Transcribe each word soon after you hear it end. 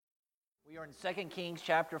We are in 2 Kings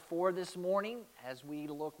chapter 4 this morning as we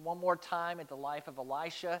look one more time at the life of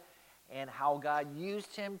Elisha and how God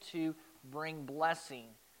used him to bring blessing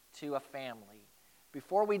to a family.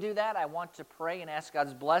 Before we do that, I want to pray and ask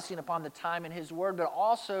God's blessing upon the time in His Word, but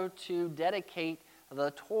also to dedicate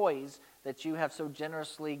the toys that you have so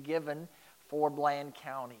generously given for Bland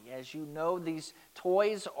County. As you know, these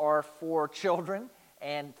toys are for children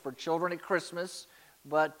and for children at Christmas.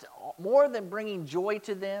 But more than bringing joy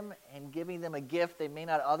to them and giving them a gift they may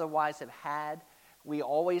not otherwise have had, we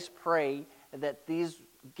always pray that these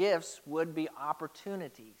gifts would be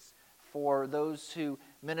opportunities for those who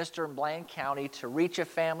minister in Bland County to reach a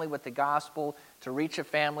family with the gospel, to reach a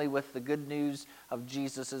family with the good news of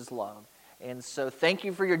Jesus' love. And so thank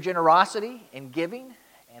you for your generosity in giving.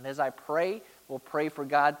 And as I pray, we'll pray for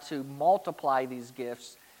God to multiply these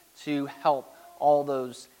gifts to help all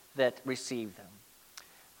those that receive them.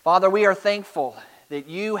 Father, we are thankful that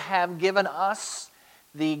you have given us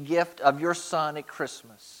the gift of your Son at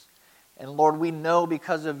Christmas. And Lord, we know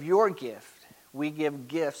because of your gift, we give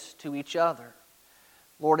gifts to each other.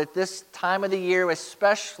 Lord, at this time of the year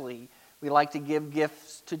especially, we like to give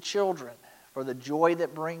gifts to children for the joy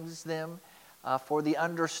that brings them, for the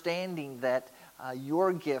understanding that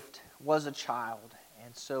your gift was a child.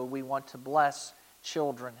 And so we want to bless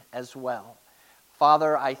children as well.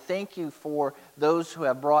 Father, I thank you for those who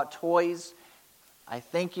have brought toys. I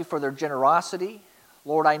thank you for their generosity.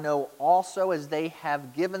 Lord, I know also as they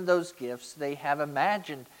have given those gifts, they have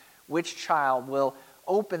imagined which child will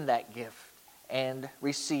open that gift and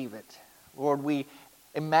receive it. Lord, we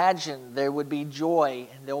imagine there would be joy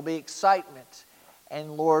and there will be excitement.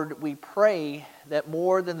 And Lord, we pray that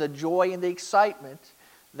more than the joy and the excitement,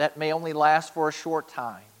 that may only last for a short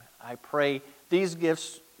time. I pray these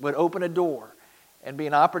gifts would open a door and be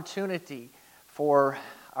an opportunity for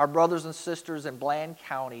our brothers and sisters in Bland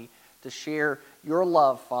County to share your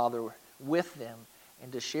love, Father, with them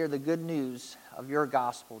and to share the good news of your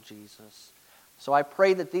gospel, Jesus. So I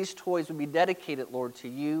pray that these toys would be dedicated, Lord, to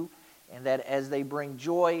you, and that as they bring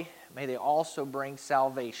joy, may they also bring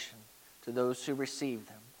salvation to those who receive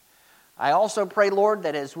them. I also pray, Lord,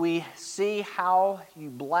 that as we see how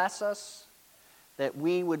you bless us, that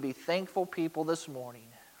we would be thankful people this morning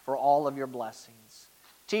for all of your blessings.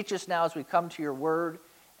 Teach us now as we come to your word,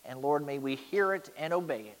 and Lord, may we hear it and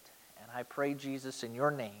obey it. And I pray, Jesus, in your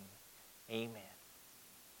name, amen.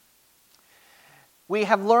 We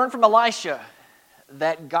have learned from Elisha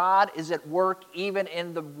that God is at work even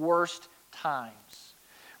in the worst times.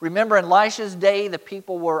 Remember, in Elisha's day, the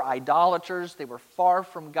people were idolaters. They were far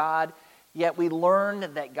from God. Yet we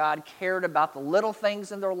learned that God cared about the little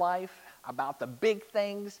things in their life, about the big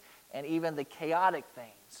things, and even the chaotic things.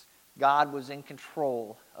 God was in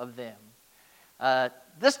control of them.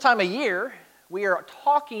 This time of year, we are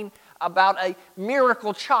talking about a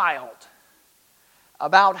miracle child,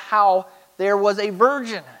 about how there was a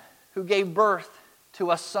virgin who gave birth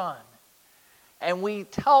to a son. And we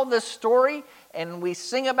tell this story, and we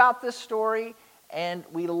sing about this story, and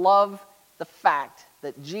we love the fact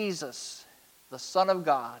that Jesus, the Son of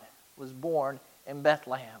God, was born in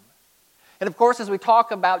Bethlehem. And of course, as we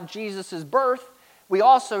talk about Jesus' birth, we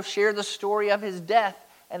also share the story of his death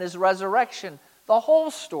and his resurrection, the whole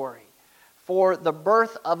story. For the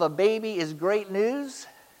birth of a baby is great news,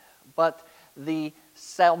 but the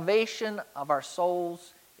salvation of our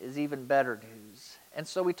souls is even better news. And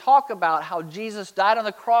so we talk about how Jesus died on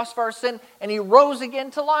the cross for our sin and he rose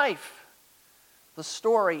again to life. The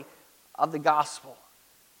story of the gospel.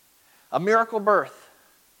 A miracle birth,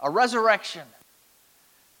 a resurrection.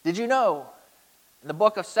 Did you know? In the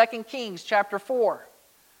book of 2 Kings chapter 4,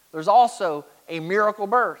 there's also a miracle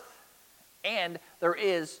birth, and there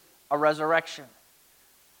is a resurrection.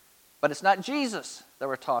 But it's not Jesus that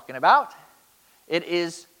we're talking about. It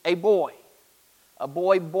is a boy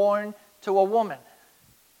born to a woman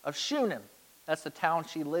of Shunem. That's the town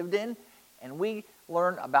she lived in, and we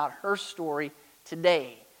learn about her story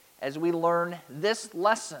today as we learn this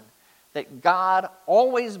lesson that God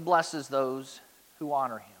always blesses those who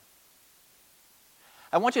honor him.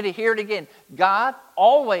 I want you to hear it again. God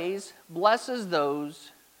always blesses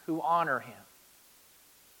those who honor him.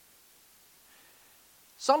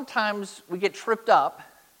 Sometimes we get tripped up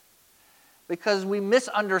because we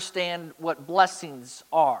misunderstand what blessings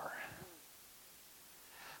are.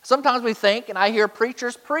 Sometimes we think, and I hear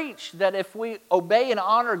preachers preach, that if we obey and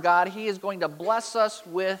honor God, he is going to bless us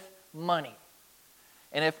with money.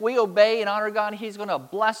 And if we obey and honor God, he's going to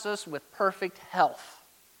bless us with perfect health.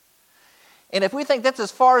 And if we think that's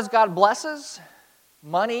as far as God blesses,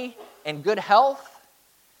 money and good health,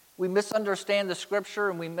 we misunderstand the Scripture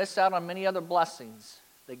and we miss out on many other blessings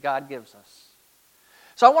that God gives us.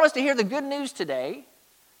 So I want us to hear the good news today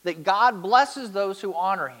that God blesses those who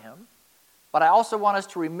honor him, but I also want us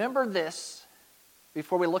to remember this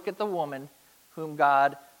before we look at the woman whom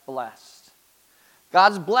God blessed.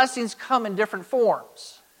 God's blessings come in different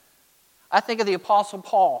forms. I think of the Apostle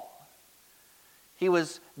Paul. He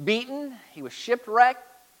was beaten, he was shipwrecked.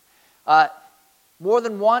 More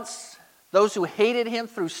than once, those who hated him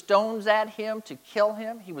threw stones at him to kill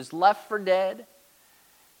him. He was left for dead.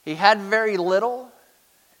 He had very little.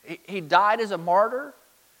 He died as a martyr.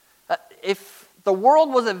 If the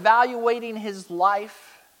world was evaluating his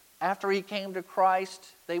life after he came to Christ,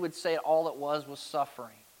 they would say all it was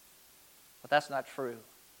suffering. But that's not true.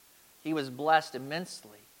 He was blessed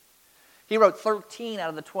immensely. He wrote 13 out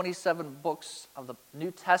of the 27 books of the New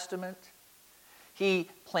Testament. He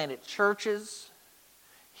planted churches.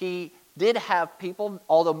 He did have people,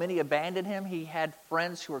 although many abandoned him, he had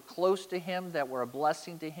friends who were close to him that were a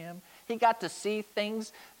blessing to him. He got to see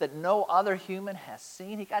things that no other human has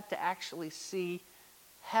seen. He got to actually see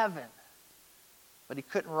heaven. But he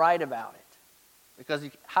couldn't write about it. Because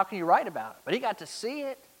how can you write about it? But he got to see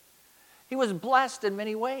it. He was blessed in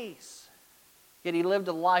many ways. Yet he lived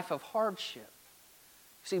a life of hardship.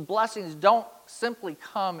 See, blessings don't simply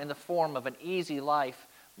come in the form of an easy life,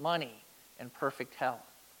 money, and perfect health.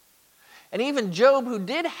 And even Job, who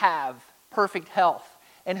did have perfect health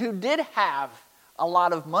and who did have a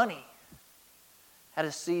lot of money, had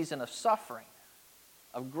a season of suffering,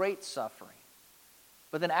 of great suffering.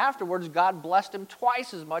 But then afterwards, God blessed him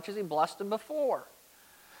twice as much as he blessed him before.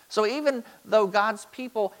 So even though God's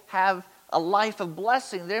people have a life of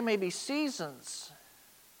blessing, there may be seasons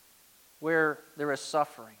where there is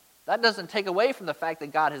suffering. That doesn't take away from the fact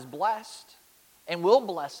that God has blessed and will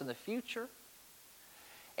bless in the future.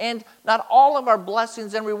 And not all of our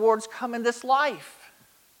blessings and rewards come in this life.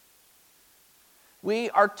 We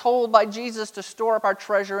are told by Jesus to store up our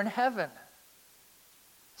treasure in heaven.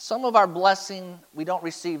 Some of our blessing we don't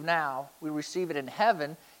receive now. We receive it in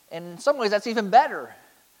heaven. And in some ways that's even better,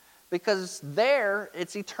 because there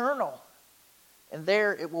it's eternal. And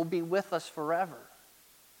there it will be with us forever.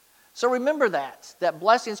 So remember that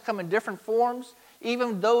blessings come in different forms.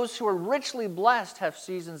 Even those who are richly blessed have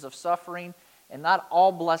seasons of suffering, and not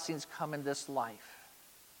all blessings come in this life.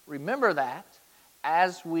 Remember that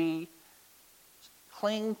as we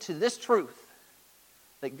cling to this truth,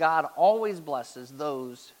 that God always blesses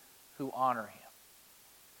those who honor him.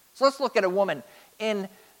 So let's look at a woman in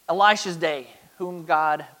Elisha's day whom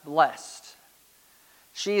God blessed.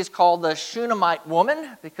 She is called the Shunammite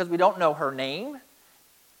woman because we don't know her name,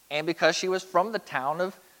 and because she was from the town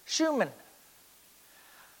of Shunem.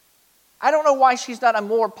 I don't know why she's not a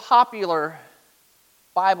more popular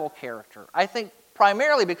Bible character. I think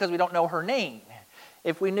primarily because we don't know her name.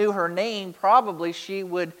 If we knew her name, probably she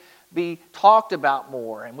would be talked about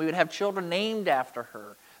more, and we would have children named after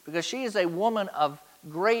her, because she is a woman of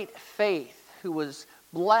great faith who was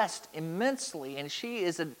blessed immensely, and she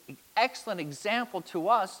is an excellent example to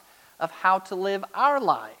us of how to live our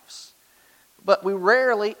lives. But we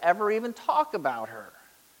rarely ever even talk about her.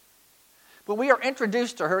 But we are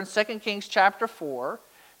introduced to her in 2 Kings chapter 4,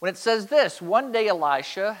 when it says this: one day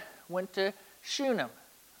Elisha went to Shunem.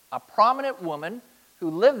 A prominent woman who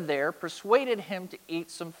lived there persuaded him to eat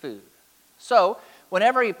some food. So,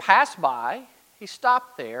 whenever he passed by, he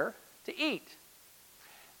stopped there to eat.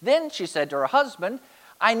 Then she said to her husband,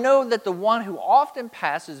 I know that the one who often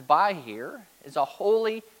passes by here is a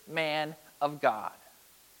holy man of God.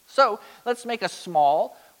 So, let's make a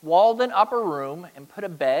small, walled-in upper room and put a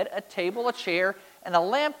bed, a table, a chair, and a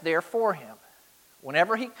lamp there for him.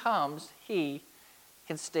 Whenever he comes, he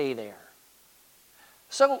can stay there.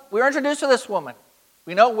 So, we're introduced to this woman.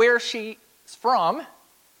 We know where she's from,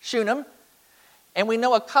 Shunem, and we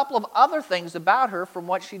know a couple of other things about her from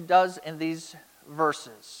what she does in these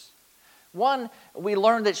verses. One, we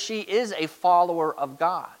learn that she is a follower of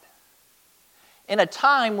God. In a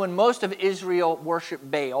time when most of Israel worshiped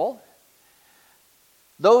Baal,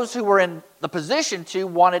 those who were in the position to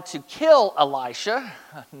wanted to kill Elisha,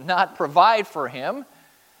 not provide for him.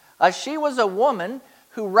 She was a woman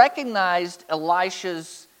who recognized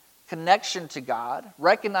Elisha's connection to God,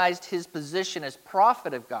 recognized his position as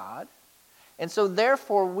prophet of God, and so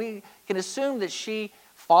therefore we can assume that she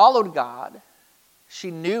followed God,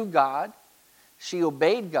 she knew God, she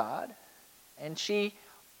obeyed God, and she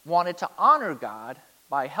wanted to honor God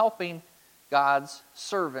by helping God's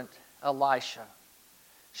servant Elisha.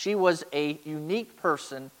 She was a unique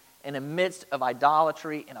person in the midst of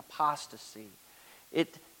idolatry and apostasy.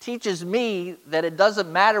 It teaches me that it doesn't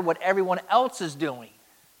matter what everyone else is doing.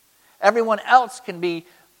 Everyone else can be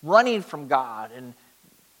running from God and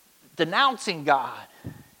denouncing God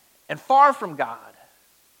and far from God.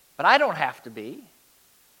 But I don't have to be.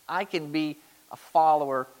 I can be a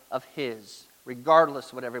follower of his, regardless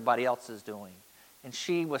of what everybody else is doing. And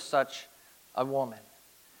she was such a woman.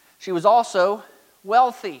 She was also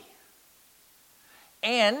wealthy.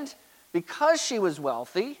 And because she was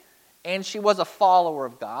wealthy and she was a follower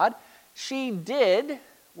of God, she did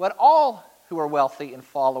what all who are wealthy and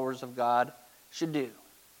followers of God should do.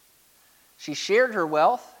 She shared her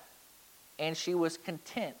wealth and she was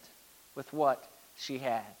content with what she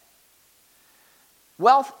had.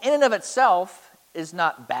 Wealth in and of itself is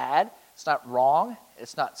not bad, it's not wrong,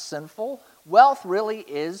 it's not sinful. Wealth really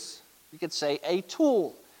is, you could say, a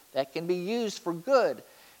tool that can be used for good.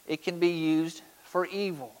 It can be used for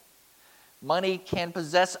evil. Money can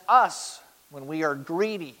possess us when we are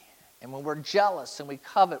greedy and when we're jealous and we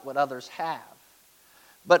covet what others have.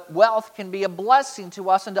 But wealth can be a blessing to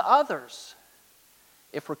us and to others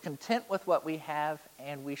if we're content with what we have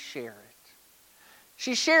and we share it.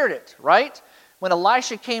 She shared it, right? When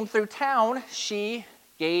Elisha came through town, she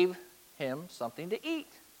gave him something to eat.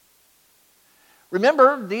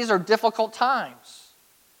 Remember, these are difficult times.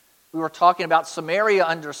 We were talking about Samaria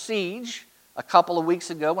under siege a couple of weeks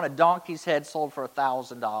ago when a donkey's head sold for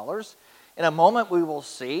 $1,000. In a moment, we will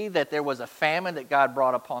see that there was a famine that God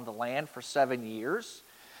brought upon the land for 7 years.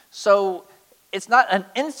 So it's not an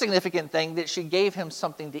insignificant thing that she gave him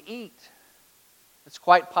something to eat. It's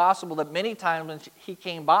quite possible that many times when he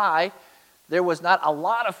came by, there was not a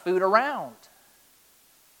lot of food around.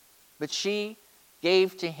 But she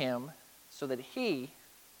gave to him so that he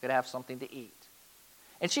could have something to eat.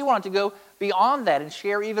 And she wanted to go beyond that and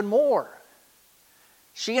share even more.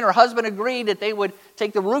 She and her husband agreed that they would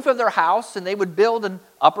take the roof of their house and they would build an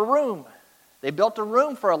upper room. They built a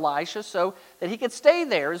room for Elisha so that he could stay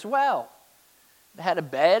there as well. They had a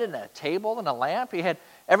bed and a table and a lamp. He had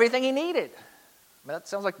everything he needed. I mean, that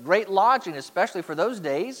sounds like great lodging, especially for those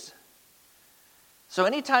days. So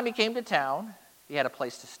anytime he came to town, he had a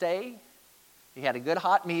place to stay, he had a good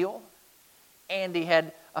hot meal, and he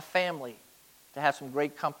had a family to have some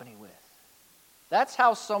great company with. That's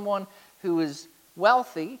how someone who is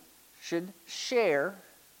wealthy should share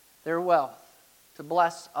their wealth to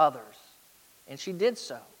bless others. And she did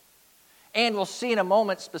so. And we'll see in a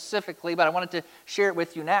moment specifically, but I wanted to share it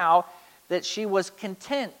with you now, that she was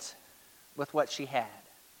content with what she had.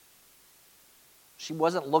 She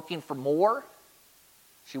wasn't looking for more.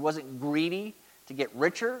 She wasn't greedy to get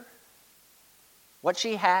richer. What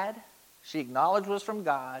she had, she acknowledged was from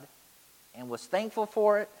God and was thankful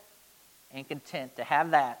for it and content to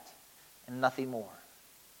have that and nothing more.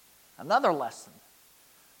 Another lesson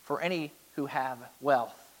for any who have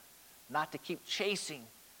wealth, not to keep chasing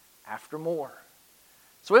after more.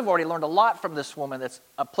 So we've already learned a lot from this woman that's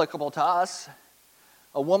applicable to us.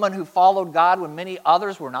 A woman who followed God when many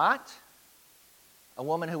others were not. A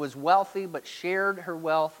woman who was wealthy but shared her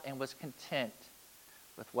wealth and was content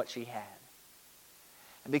with what she had.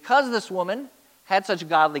 And because this woman had such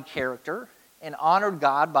godly character and honored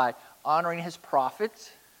God by honoring his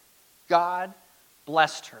prophet, God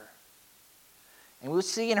blessed her. And we'll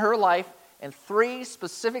see in her life in 3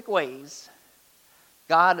 specific ways,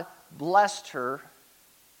 God blessed her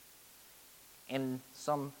in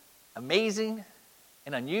some amazing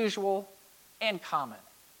and unusual and common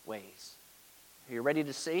ways. Are you ready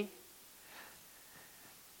to see?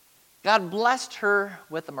 God blessed her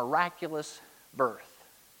with a miraculous birth.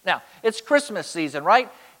 Now, it's Christmas season, right?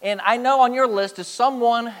 And I know on your list is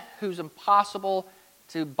someone who's impossible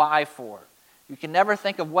to buy for. You can never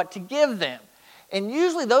think of what to give them. And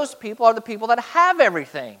usually those people are the people that have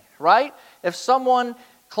everything, right? If someone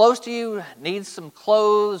close to you needs some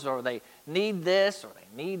clothes or they need this or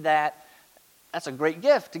they need that, that's a great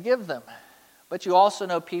gift to give them. But you also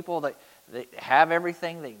know people that they have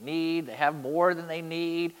everything they need, they have more than they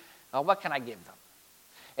need. What can I give them?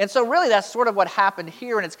 And so really that's sort of what happened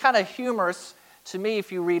here, and it's kind of humorous to me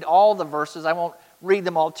if you read all the verses. I won't read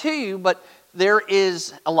them all to you, but there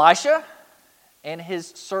is Elisha and his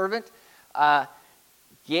servant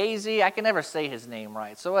Gehazi. I can never say his name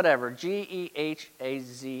right, so whatever,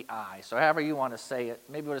 Gehazi. So however you want to say it,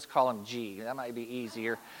 maybe we'll just call him G. That might be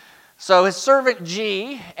easier. So his servant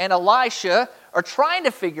G and Elisha are trying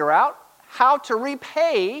to figure out how to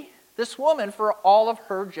repay this woman for all of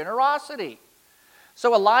her generosity.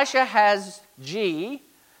 So Elisha has G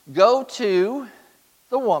go to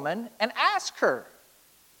the woman and ask her,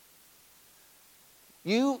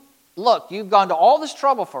 you've gone to all this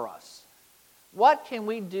trouble for us. What can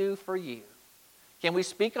we do for you? Can we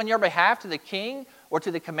speak on your behalf to the king or to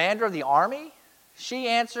the commander of the army? She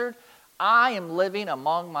answered, I am living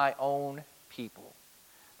among my own people.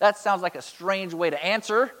 That sounds like a strange way to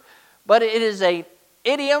answer, but it is an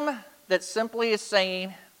idiom that simply is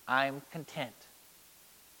saying, I'm content.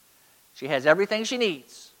 She has everything she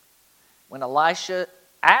needs. When Elisha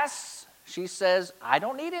asks, she says, I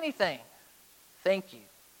don't need anything. Thank you.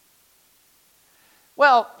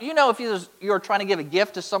 Well, you know, if you're trying to give a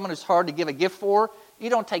gift to someone who's hard to give a gift for, you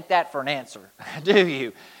don't take that for an answer, do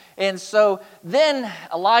you? And so then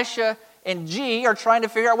Elisha and G are trying to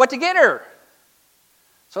figure out what to get her.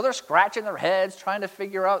 So they're scratching their heads, trying to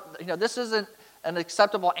figure out, this isn't an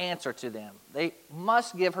acceptable answer to them. They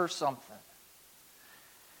must give her something.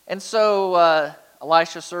 And so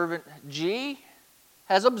Elisha's servant G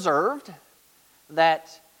has observed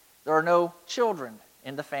that there are no children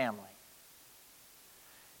in the family.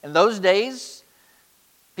 In those days,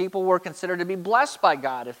 people were considered to be blessed by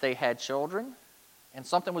God if they had children, and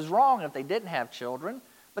something was wrong if they didn't have children.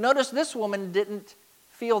 But notice this woman didn't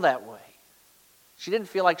feel that way. She didn't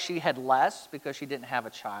feel like she had less because she didn't have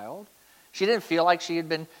a child. She didn't feel like she had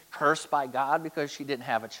been cursed by God because she didn't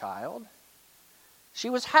have a child. She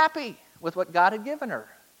was happy with what God had given her.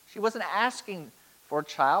 She wasn't asking for a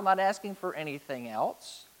child, not asking for anything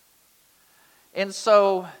else. And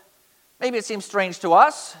so maybe it seems strange to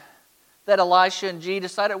us that Elisha and G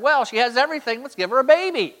decided, well, she has everything, let's give her a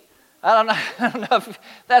baby. I don't know if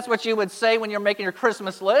that's what you would say when you're making your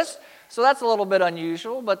Christmas list. So that's a little bit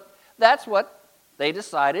unusual, but that's what they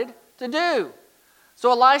decided to do.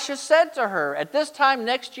 So Elisha said to her, at this time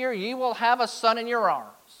next year you will have a son in your arms.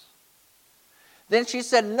 Then she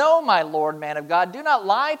said, no, my Lord, man of God, do not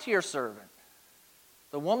lie to your servant.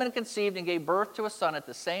 The woman conceived and gave birth to a son at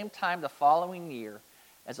the same time the following year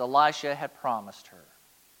as Elisha had promised her.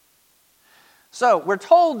 So we're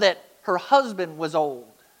told that her husband was old.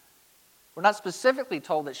 We're not specifically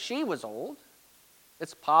told that she was old.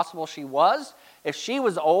 It's possible she was. If she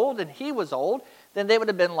was old and he was old, then they would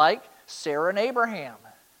have been like Sarah and Abraham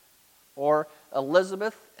or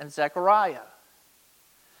Elizabeth and Zechariah.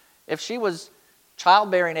 If she was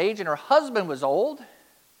childbearing age and her husband was old,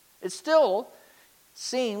 it still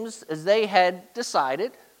seems as they had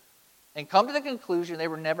decided and come to the conclusion they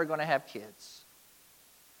were never going to have kids.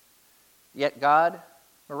 Yet God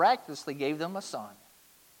miraculously gave them a son.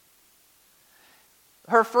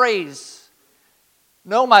 Her phrase,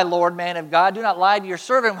 no, my Lord, man of God, do not lie to your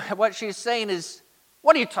servant. What she's saying is,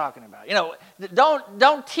 what are you talking about?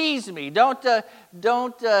 Don't tease me. Don't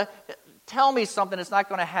tell me something that's not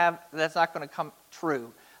going to come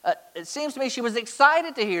true. It seems to me she was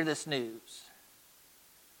excited to hear this news.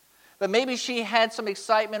 But maybe she had some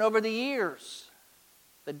excitement over the years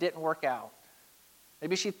that didn't work out.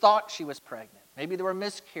 Maybe she thought she was pregnant. Maybe there were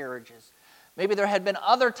miscarriages. Maybe there had been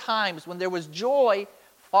other times when there was joy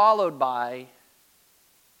followed by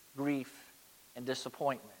grief and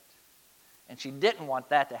disappointment. And she didn't want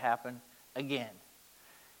that to happen again.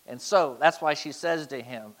 And so that's why she says to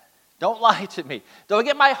him, don't lie to me. Don't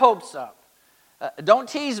get my hopes up. Don't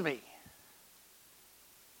tease me.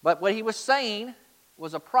 But what he was saying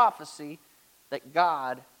was a prophecy that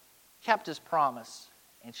God kept his promise,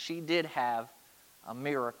 and she did have a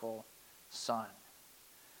miracle son.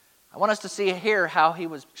 I want us to see here how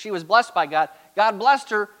she was blessed by God. God blessed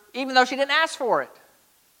her even though she didn't ask for it.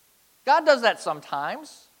 God does that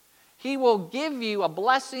sometimes. He will give you a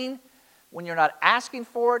blessing when you're not asking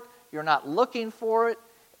for it, you're not looking for it.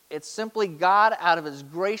 It's simply God, out of his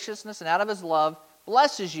graciousness and out of his love,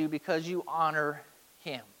 blesses you because you honor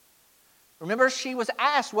him. Remember, she was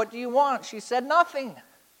asked, what do you want? She said, nothing.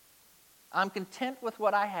 I'm content with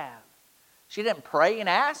what I have. She didn't pray and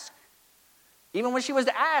ask. Even when she was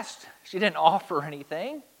asked, she didn't offer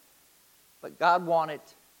anything. But God wanted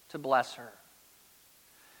to bless her.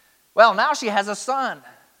 Well, now she has a son.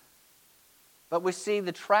 But we see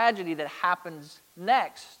the tragedy that happens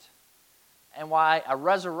next and why a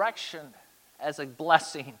resurrection as a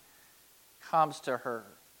blessing comes to her.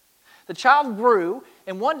 The child grew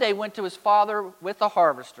and one day went to his father with the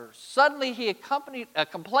harvesters. Suddenly he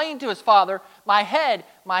complained to his father, my head,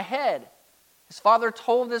 my head. His father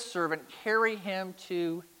told this servant, carry him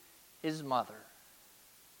to his mother.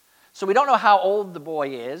 So we don't know how old the boy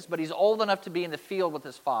is, but he's old enough to be in the field with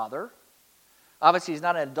his father. Obviously he's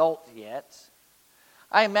not an adult yet.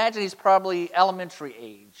 I imagine he's probably elementary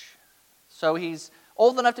age. So he's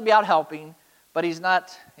old enough to be out helping, but he's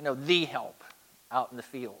not, the help out in the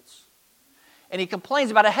fields. And he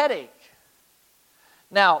complains about a headache.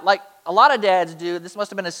 Now, like a lot of dads do, this must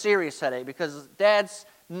have been a serious headache because dads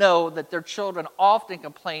know that their children often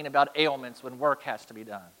complain about ailments when work has to be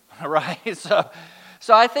done, right? So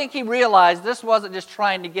I think he realized this wasn't just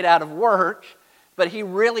trying to get out of work, but he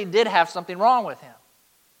really did have something wrong with him.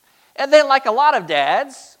 And then, like a lot of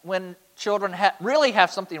dads, when children really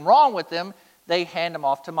have something wrong with them, they hand them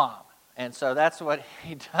off to mom. And so that's what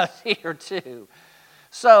he does here too.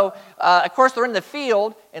 So, of course, they're in the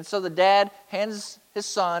field, and so the dad hands his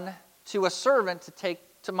son to a servant to take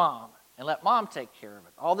to mom and let mom take care of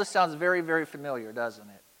it. All this sounds very, very familiar, doesn't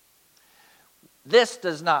it? This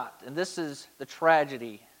does not, and this is the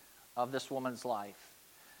tragedy of this woman's life.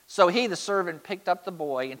 So he, the servant, picked up the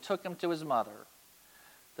boy and took him to his mother.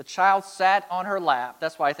 The child sat on her lap,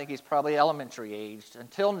 that's why I think he's probably elementary aged,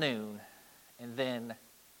 until noon, and then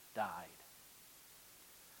died.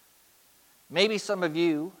 Maybe some of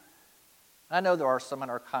you, I know there are some in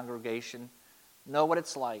our congregation, know what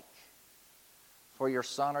it's like for your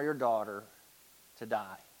son or your daughter to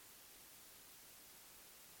die.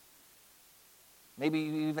 Maybe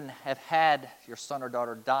you even have had your son or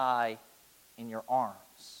daughter die in your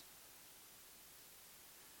arms.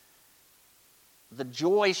 The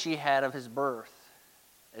joy she had of his birth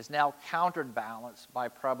is now counterbalanced by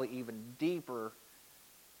probably even deeper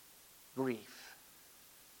grief.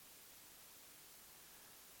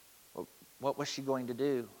 What was she going to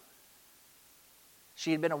do?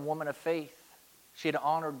 She had been a woman of faith. She had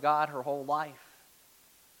honored God her whole life.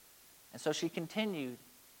 And so she continued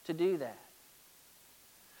to do that.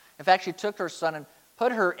 In fact, she took her son and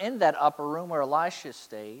put her in that upper room where Elisha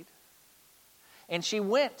stayed. And she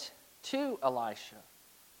went to Elisha.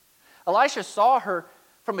 Elisha saw her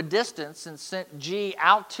from a distance and sent G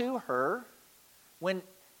out to her. When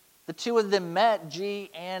the two of them met, G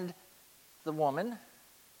and the woman,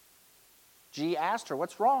 G asked her,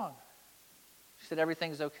 "What's wrong?" She said,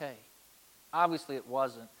 "Everything's okay." Obviously it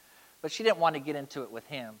wasn't, but she didn't want to get into it with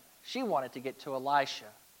him. She wanted to get to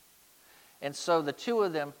Elisha. And so the two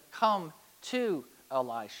of them come to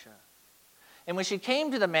Elisha. And when she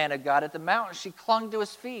came to the man of God at the mountain, she clung to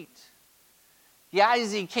his feet.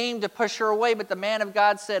 Gehazi came to push her away, but the man of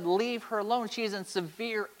God said, "Leave her alone. She is in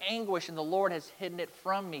severe anguish, and the Lord has hidden it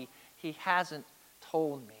from me. He hasn't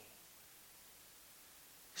told me."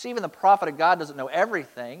 See, even the prophet of God doesn't know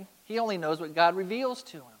everything. He only knows what God reveals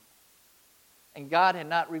to him. And God had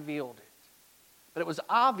not revealed it. But it was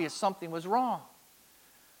obvious something was wrong.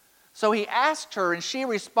 So he asked her, and she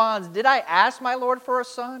responds, "Did I ask my Lord for a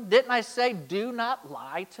son? Didn't I say, 'Do not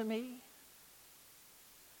lie to me'?"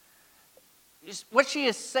 What she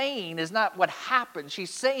is saying is not what happened.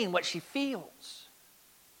 She's saying what she feels,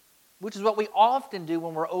 which is what we often do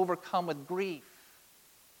when we're overcome with grief.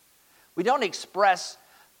 We don't express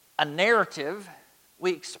a narrative.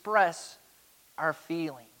 We express our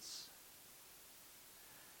feelings.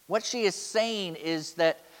 What she is saying is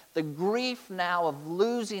that the grief now of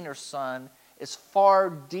losing her son is far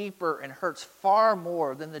deeper and hurts far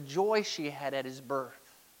more than the joy she had at his birth.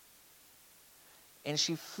 And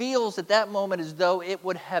she feels at that moment as though it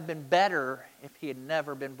would have been better if he had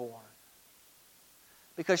never been born.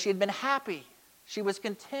 Because she had been happy. She was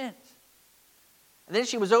content. And then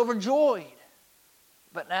she was overjoyed.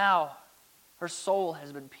 But now her soul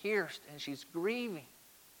has been pierced and she's grieving.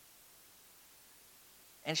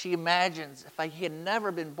 And she imagines, if he had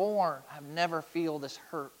never been born, I'd never feel this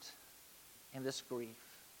hurt and this grief.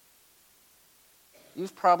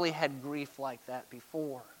 You've probably had grief like that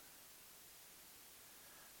before.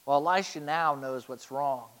 Well, Elisha now knows what's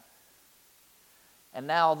wrong. And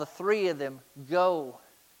now the three of them go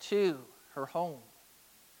to her home.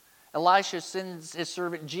 Elisha sends his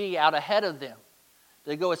servant G out ahead of them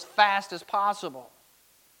to go as fast as possible.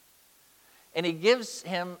 And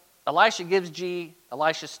Elisha gives G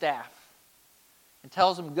Elisha's staff and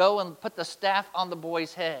tells him, "Go and put the staff on the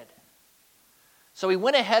boy's head." So he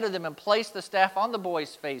went ahead of them and placed the staff on the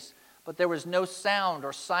boy's face, but there was no sound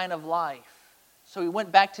or sign of life. So he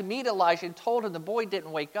went back to meet Elisha and told him the boy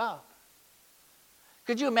didn't wake up.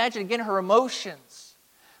 Could you imagine again her emotions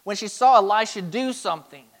when she saw Elisha do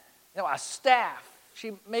something? A staff.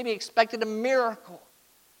 She maybe expected a miracle.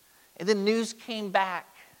 And then news came back.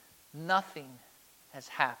 Nothing has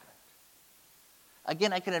happened.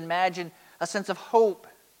 Again, I can imagine a sense of hope,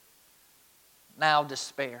 now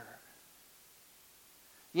despair.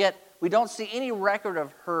 Yet, we don't see any record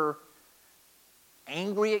of her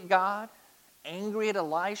angry at God, angry at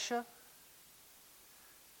Elisha.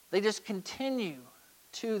 They just continue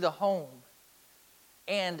to the home.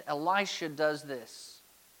 And Elisha does this.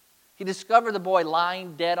 He discovered the boy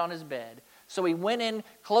lying dead on his bed. So he went in,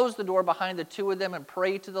 closed the door behind the two of them, and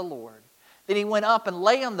prayed to the Lord. Then he went up and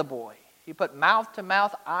lay on the boy. He put mouth to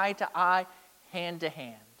mouth, eye to eye, hand to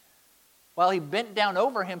hand. While he bent down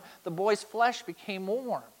over him, the boy's flesh became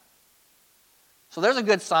warm. So there's a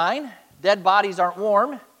good sign. Dead bodies aren't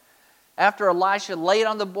warm. After Elisha laid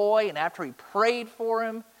on the boy and after he prayed for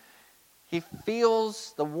him, He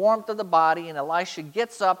feels the warmth of the body, and Elisha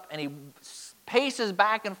gets up and he paces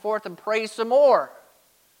back and forth and prays some more.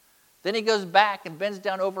 Then he goes back and bends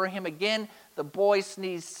down over him again. The boy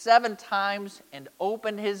sneezed 7 times and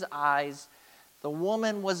opened his eyes. The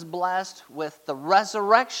woman was blessed with the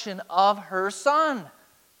resurrection of her son.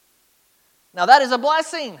 Now that is a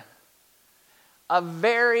blessing. A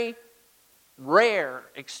very rare,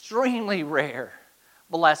 extremely rare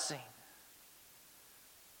blessing.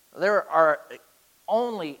 There are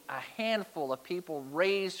only a handful of people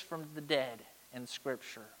raised from the dead in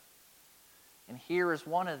Scripture. And here is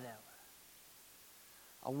one of them.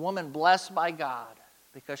 A woman blessed by God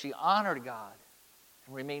because she honored God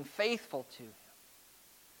and remained faithful to Him.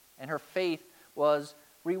 And her faith was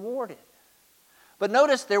rewarded. But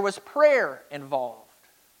notice there was prayer involved.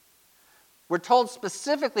 We're told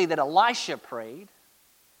specifically that Elisha prayed.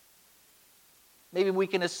 Maybe we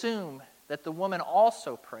can assume that the woman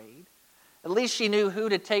also prayed. At least she knew who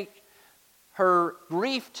to take her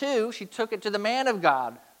grief to. She took it to the man of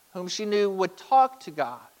God, whom she knew would talk to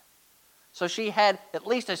God. So she had at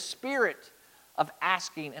least a spirit of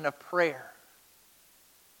asking and of prayer.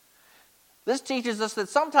 This teaches us that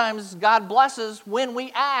sometimes God blesses when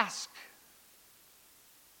we ask.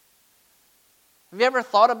 Have you ever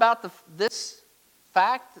thought about this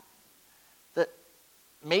fact that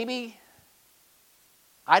maybe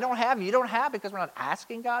I don't have, you don't have, because we're not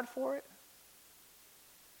asking God for it?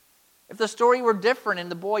 If the story were different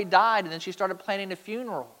and the boy died and then she started planning a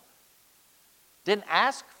funeral, didn't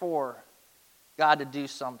ask for God to do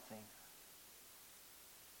something,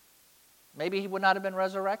 maybe he would not have been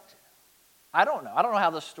resurrected. I don't know. I don't know how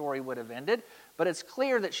the story would have ended, but it's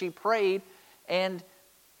clear that she prayed, and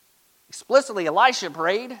explicitly Elisha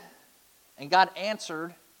prayed, and God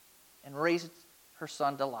answered and raised her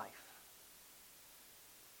son to life.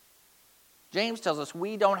 James tells us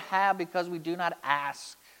we don't have because we do not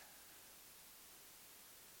ask.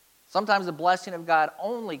 Sometimes the blessing of God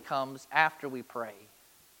only comes after we pray.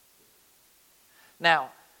 Now,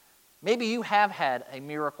 maybe you have had a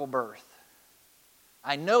miracle birth.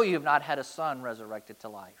 I know you have not had a son resurrected to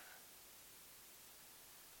life.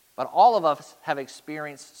 But all of us have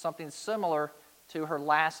experienced something similar to her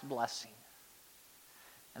last blessing.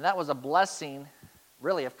 And that was a blessing,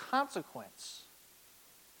 really, of consequence.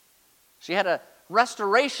 She had a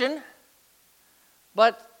restoration,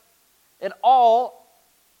 but it all,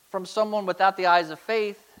 from someone without the eyes of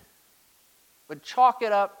faith, would chalk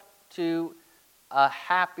it up to a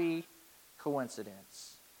happy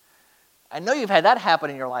coincidence. I know you've had that happen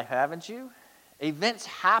in your life, haven't you? Events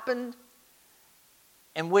happened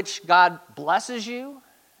in which God blesses you,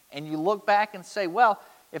 and you look back and say, well,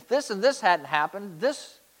 if this and this hadn't happened,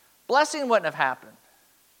 this blessing wouldn't have happened.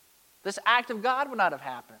 This act of God would not have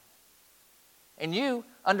happened. And you,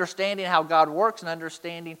 understanding how God works and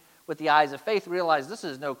understanding with the eyes of faith, realize this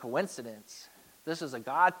is no coincidence. This is a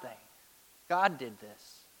God thing. God did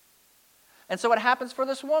this. And so what happens for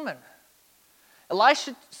this woman?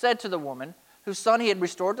 Elisha said to the woman, whose son he had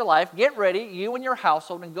restored to life, "Get ready, you and your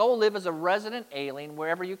household, and go live as a resident alien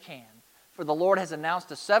wherever you can. For the Lord has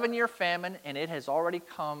announced a 7-year famine, and it has already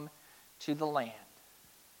come to the land."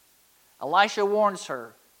 Elisha warns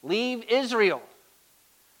her, leave Israel.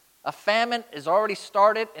 A famine has already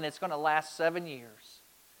started, and it's going to last 7 years.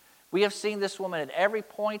 We have seen this woman at every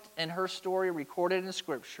point in her story recorded in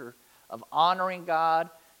Scripture of honoring God,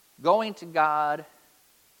 going to God,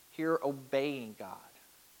 here obeying God.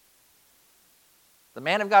 The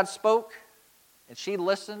man of God spoke, and she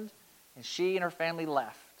listened, and she and her family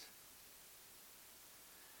left.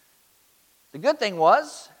 The good thing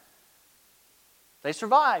was, they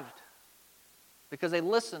survived because they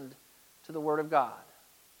listened to the Word of God.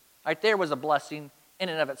 Right there was a blessing in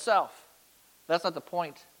and of itself. That's not the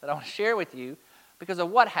point that I want to share with you because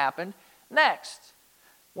of what happened next.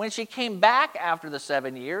 When she came back after the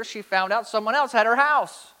 7 years, she found out someone else had her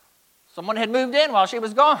house. Someone had moved in while she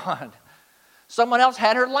was gone. Someone else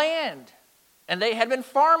had her land, and they had been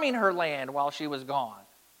farming her land while she was gone.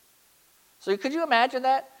 So could you imagine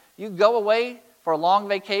that? You go away for a long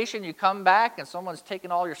vacation, you come back, and someone's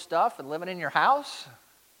taking all your stuff and living in your house?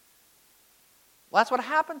 Well, that's what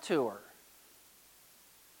happened to her.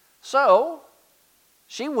 So,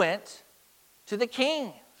 she went to the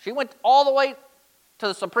king. She went all the way to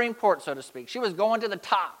the Supreme Court, so to speak. She was going to the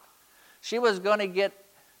top. She was going to get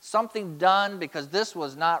something done because this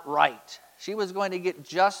was not right. She was going to get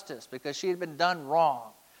justice because she had been done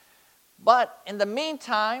wrong. But in the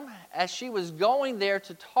meantime, as she was going there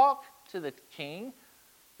to talk to the king,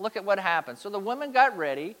 look at what happened. So the woman got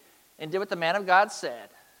ready and did what the man of God said.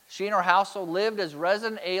 She and her household lived as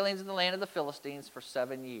resident aliens in the land of the Philistines for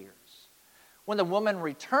 7 years. When the woman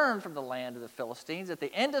returned from the land of the Philistines at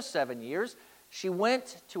the end of 7 years, she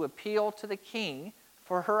went to appeal to the king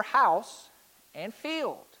for her house and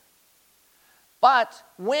field. But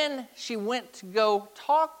when she went to go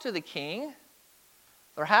talk to the king,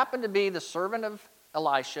 there happened to be the servant of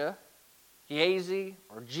Elisha, Gehazi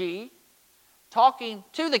or G, talking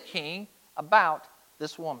to the king about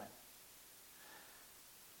this woman.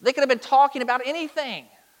 They could have been talking about anything.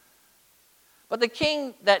 But the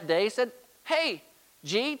king that day said, "Hey,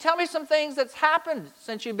 G, tell me some things that's happened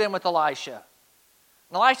since you've been with Elisha."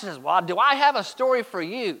 And Elisha says, "Well, do I have a story for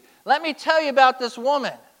you? Let me tell you about this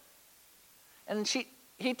woman." And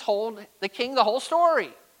he told the king the whole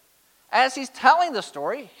story. As he's telling the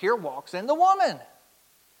story, here walks in the woman.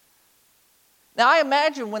 Now, I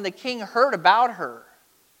imagine when the king heard about her,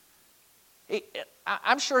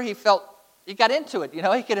 I'm sure he got into it.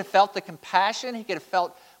 He could have felt the compassion. He could have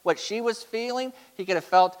felt what she was feeling. He could have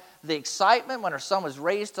felt the excitement when her son was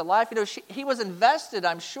raised to life. He was invested,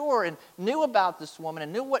 I'm sure, and knew about this woman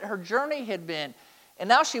and knew what her journey had been. And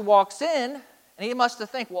now she walks in, and he must have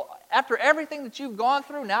think, well, after everything that you've gone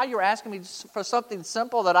through, now you're asking me for something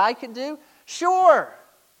simple that I can do? Sure.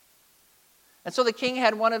 And so the king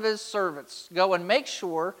had one of his servants go and make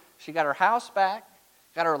sure she got her house back,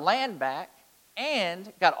 got her land back,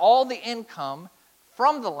 and got all the income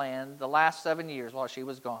from the land the last 7 years while she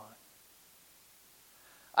was gone.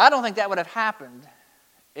 I don't think that would have happened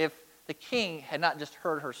if the king had not just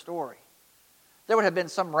heard her story. There would have been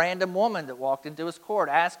some random woman that walked into his court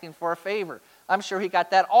asking for a favor. I'm sure he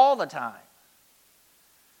got that all the time.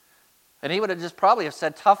 And he would have just probably have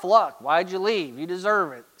said, "Tough luck. Why'd you leave? You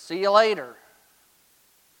deserve it. See you later."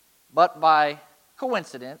 But by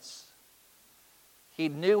coincidence, he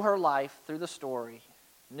knew her life through the story,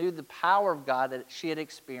 knew the power of God that she had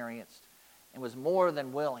experienced, and was more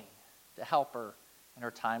than willing to help her in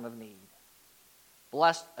her time of need.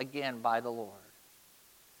 Blessed again by the Lord.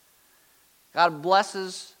 God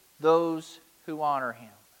blesses those who honor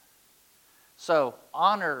him. So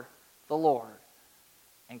honor the Lord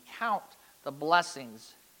and count the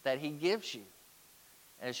blessings that he gives you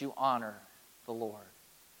as you honor the Lord.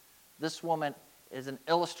 This woman is an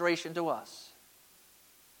illustration to us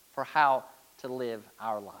for how to live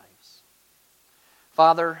our lives.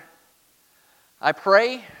 Father, I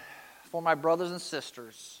pray for my brothers and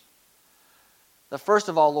sisters that first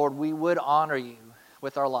of all, Lord, we would honor you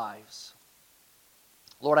with our lives.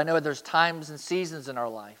 Lord, I know there's times and seasons in our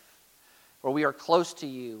life where we are close to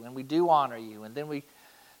you and we do honor you, and then we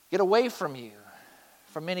get away from you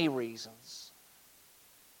for many reasons.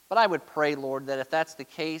 But I would pray, Lord, that if that's the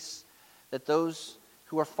case, that those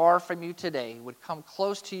who are far from you today would come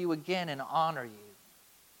close to you again and honor you.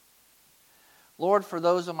 Lord, for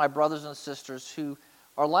those of my brothers and sisters who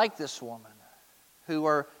are like this woman, who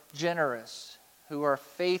are generous, who are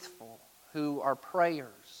faithful, who are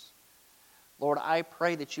prayers, Lord, I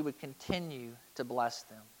pray that you would continue to bless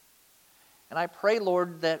them. And I pray,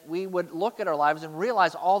 Lord, that we would look at our lives and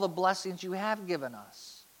realize all the blessings you have given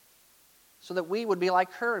us, so that we would be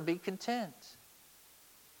like her and be content.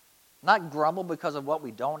 Not grumble because of what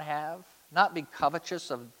we don't have, not be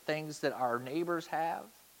covetous of things that our neighbors have,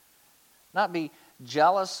 not be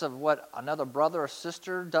jealous of what another brother or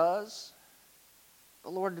sister does,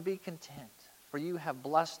 but Lord, to be content, for you have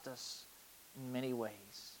blessed us in many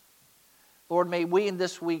ways. Lord, may we in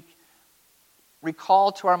this week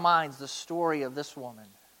recall to our minds the story of this woman,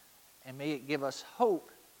 and may it give us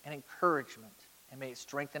hope and encouragement, and may it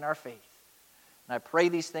strengthen our faith. And I pray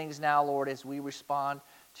these things now, Lord, as we respond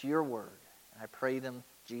to your word. And I pray them,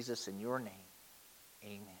 Jesus, in your name.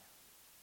 Amen.